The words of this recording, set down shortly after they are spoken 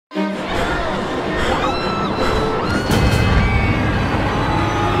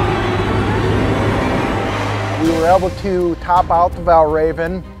able to top out the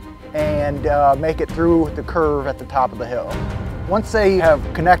Valravn and make it through the curve at the top of the hill. Once they have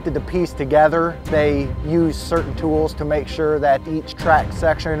connected the piece together, they use certain tools to make sure that each track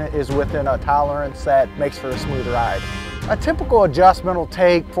section is within a tolerance that makes for a smooth ride. A typical adjustment will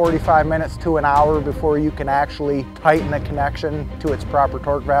take 45 minutes to an hour before you can actually tighten the connection to its proper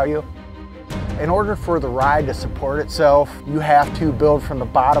torque value. In order for the ride to support itself, you have to build from the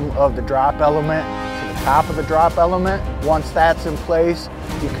bottom of the drop element to the top of the drop element. Once that's in place,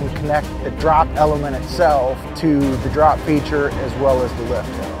 you can connect the drop element itself to the drop feature as well as the lift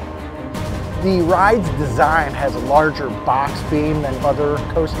hill. The ride's design has a larger box beam than other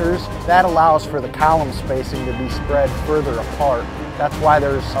coasters. That allows for the column spacing to be spread further apart. That's why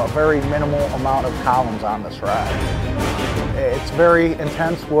there's a very minimal amount of columns on this ride. It's very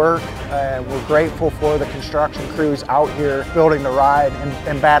intense work, and we're grateful for the construction crews out here building the ride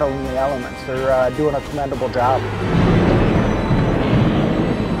and battling the elements. They're doing a commendable job.